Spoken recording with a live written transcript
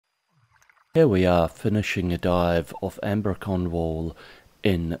Here we are finishing a dive off Ambricon Wall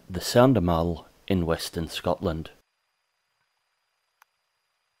in the Sound of Mull in Western Scotland.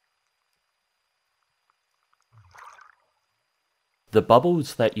 The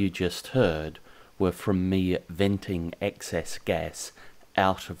bubbles that you just heard were from me venting excess gas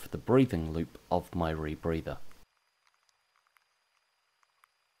out of the breathing loop of my rebreather.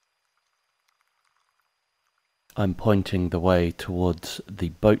 I'm pointing the way towards the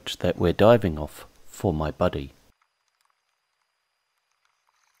boat that we're diving off for my buddy.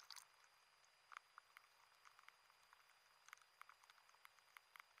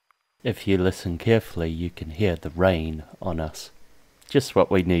 If you listen carefully, you can hear the rain on us. Just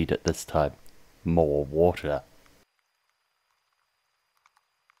what we need at this time. More water.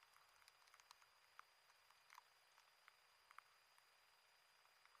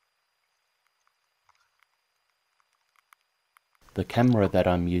 The camera that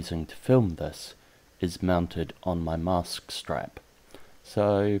I'm using to film this is mounted on my mask strap,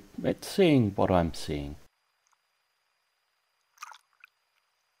 so it's seeing what I'm seeing.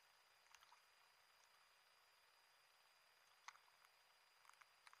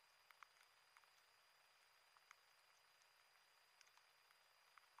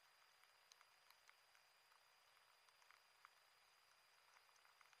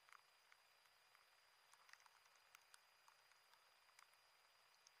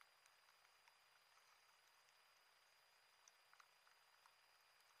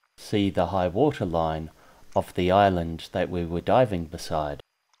 See the high water line of the island that we were diving beside.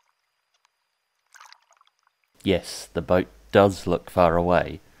 Yes, the boat does look far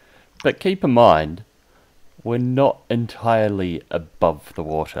away, but keep in mind, we're not entirely above the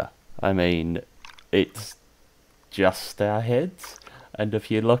water. I mean, it's just our heads, and if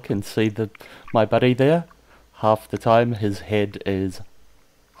you look and see my buddy there, half the time his head is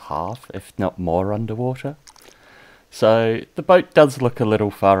half, if not more, underwater. So the boat does look a little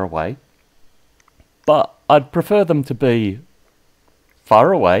far away, but I'd prefer them to be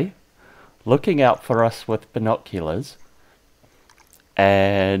far away, looking out for us with binoculars,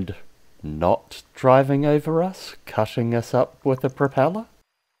 and not driving over us, cutting us up with a propeller.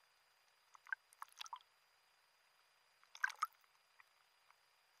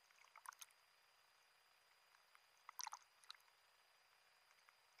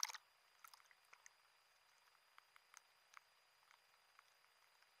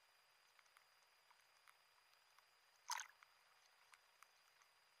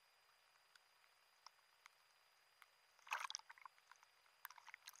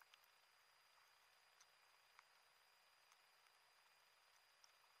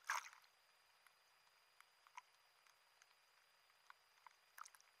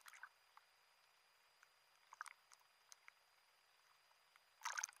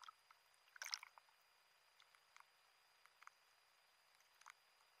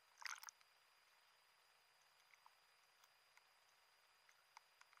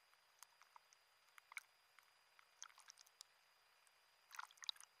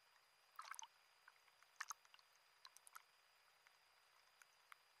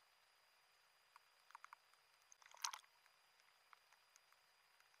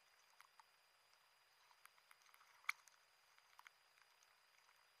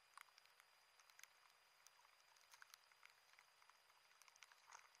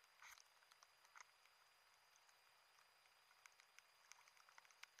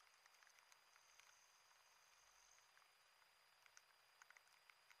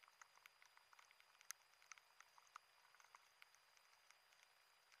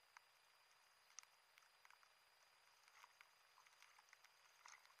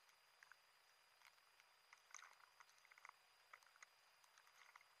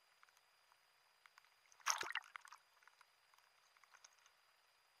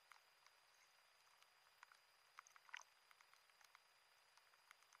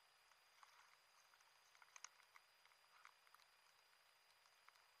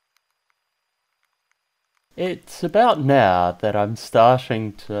 It's about now that I'm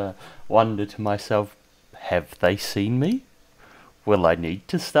starting to wonder to myself, have they seen me? Will I need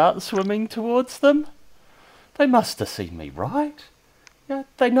to start swimming towards them? They must have seen me, right? Yeah,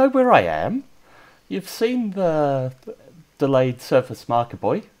 they know where I am. You've seen the delayed surface marker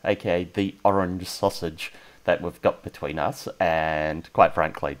buoy, aka the orange sausage that we've got between us, and quite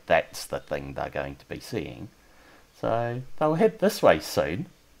frankly, that's the thing they're going to be seeing. So they'll head this way soon,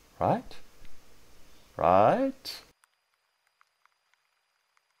 right? Right?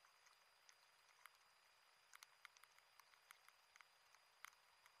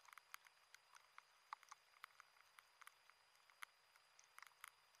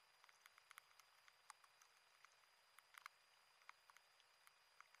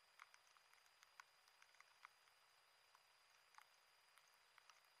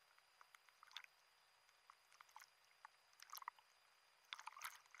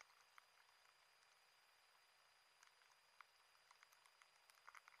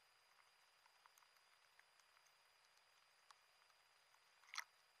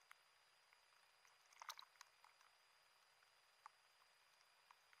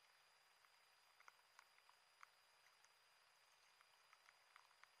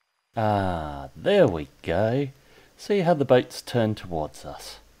 Ah, there we go. See how the boats turn towards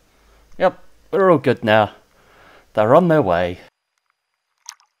us. Yep, we're all good now. They're on their way.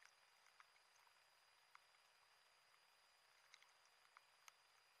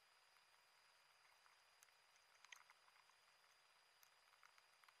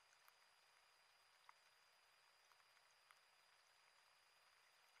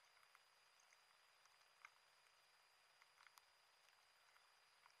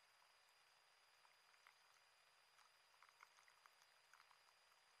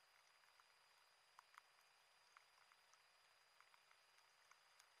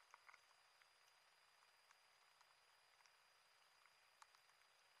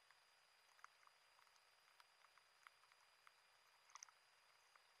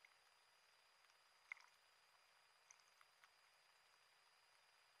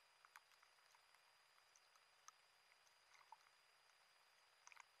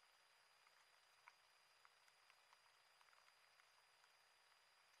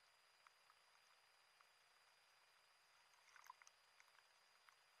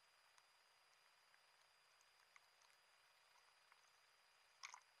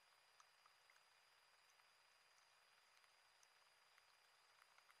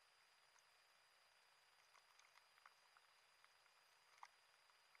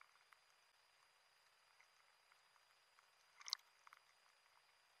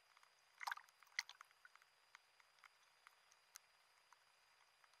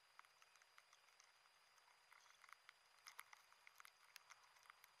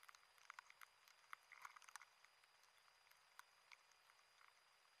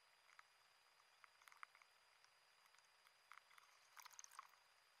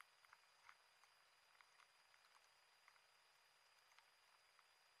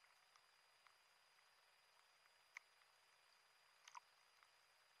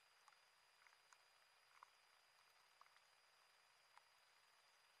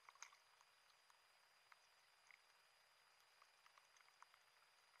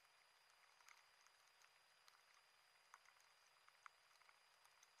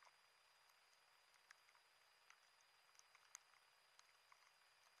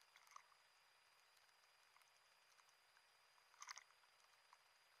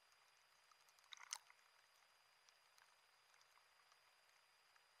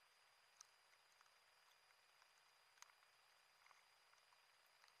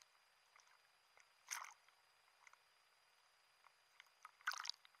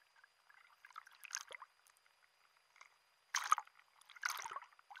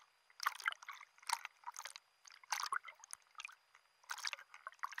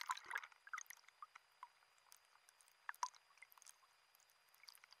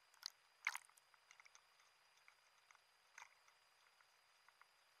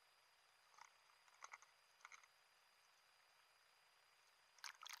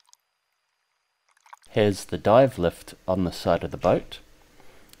 Here's the dive lift on the side of the boat.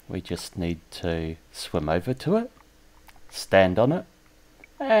 We just need to swim over to it, stand on it,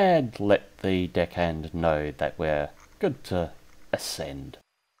 and let the deckhand know that we're good to ascend.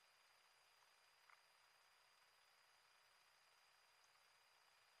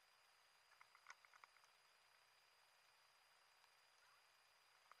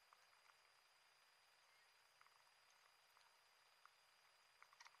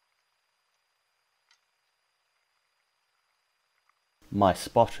 My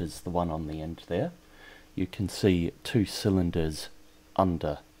spot is the one on the end there. You can see 2 cylinders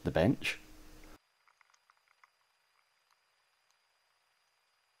under the bench.